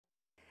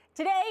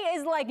Today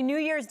is like New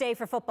Year's Day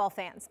for football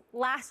fans.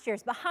 Last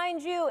year's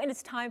behind you, and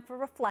it's time for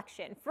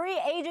reflection.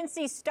 Free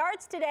agency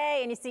starts today,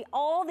 and you see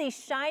all these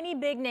shiny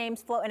big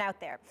names floating out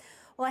there.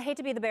 Well, I hate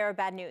to be the bearer of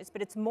bad news,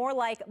 but it's more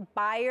like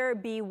buyer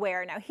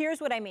beware. Now, here's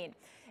what I mean.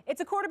 It's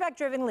a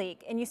quarterback-driven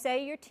league, and you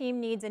say your team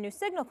needs a new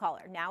signal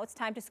caller. Now it's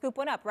time to scoop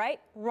one up, right?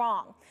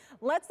 Wrong.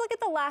 Let's look at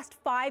the last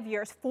 5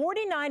 years.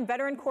 49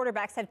 veteran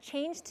quarterbacks have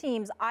changed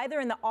teams either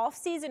in the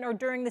offseason or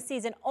during the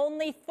season.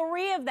 Only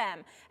 3 of them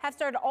have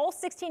started all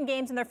 16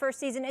 games in their first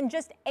season, and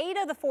just 8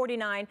 of the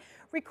 49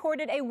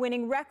 recorded a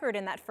winning record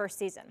in that first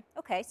season.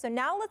 Okay, so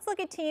now let's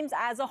look at teams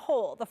as a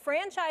whole. The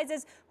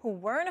franchises who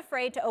weren't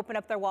afraid to open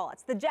up their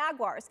wallets. The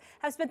Jaguars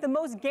have spent the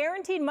most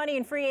guaranteed money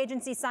in free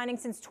agency signings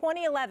since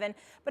 2011,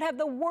 but have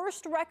the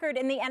worst record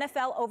in the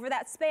NFL over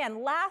that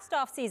span. Last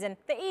offseason,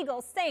 the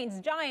Eagles, Saints,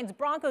 Giants,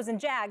 Broncos, and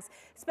Jags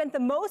spent the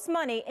most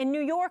money, and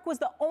New York was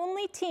the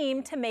only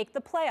team to make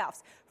the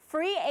playoffs.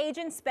 Free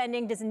agent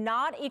spending does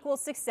not equal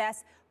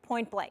success,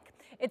 point blank.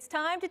 It's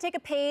time to take a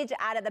page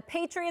out of the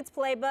Patriots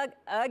playbook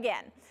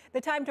again.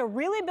 The time to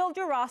really build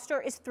your roster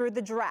is through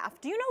the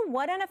draft. Do you know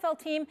what NFL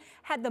team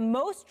had the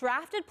most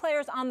drafted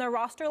players on their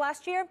roster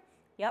last year?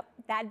 Yep,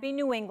 that'd be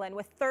New England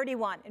with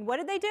 31. And what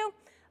did they do?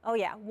 Oh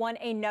yeah, won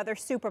another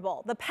Super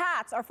Bowl. The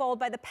Pats are followed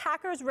by the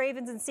Packers,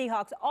 Ravens, and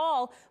Seahawks,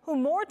 all who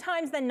more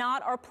times than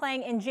not are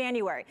playing in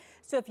January.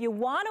 So if you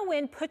want to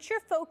win, put your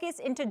focus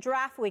into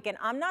draft weekend.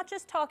 I'm not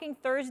just talking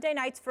Thursday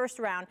night's first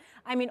round.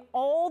 I mean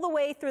all the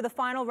way through the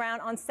final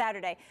round on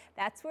Saturday.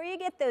 That's where you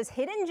get those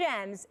hidden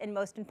gems and,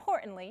 most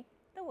importantly,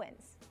 the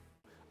wins.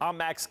 I'm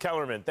Max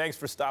Kellerman. Thanks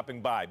for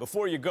stopping by.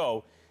 Before you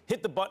go,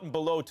 hit the button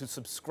below to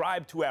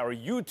subscribe to our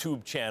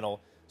YouTube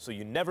channel so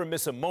you never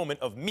miss a moment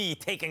of me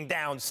taking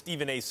down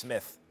Stephen A.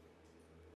 Smith.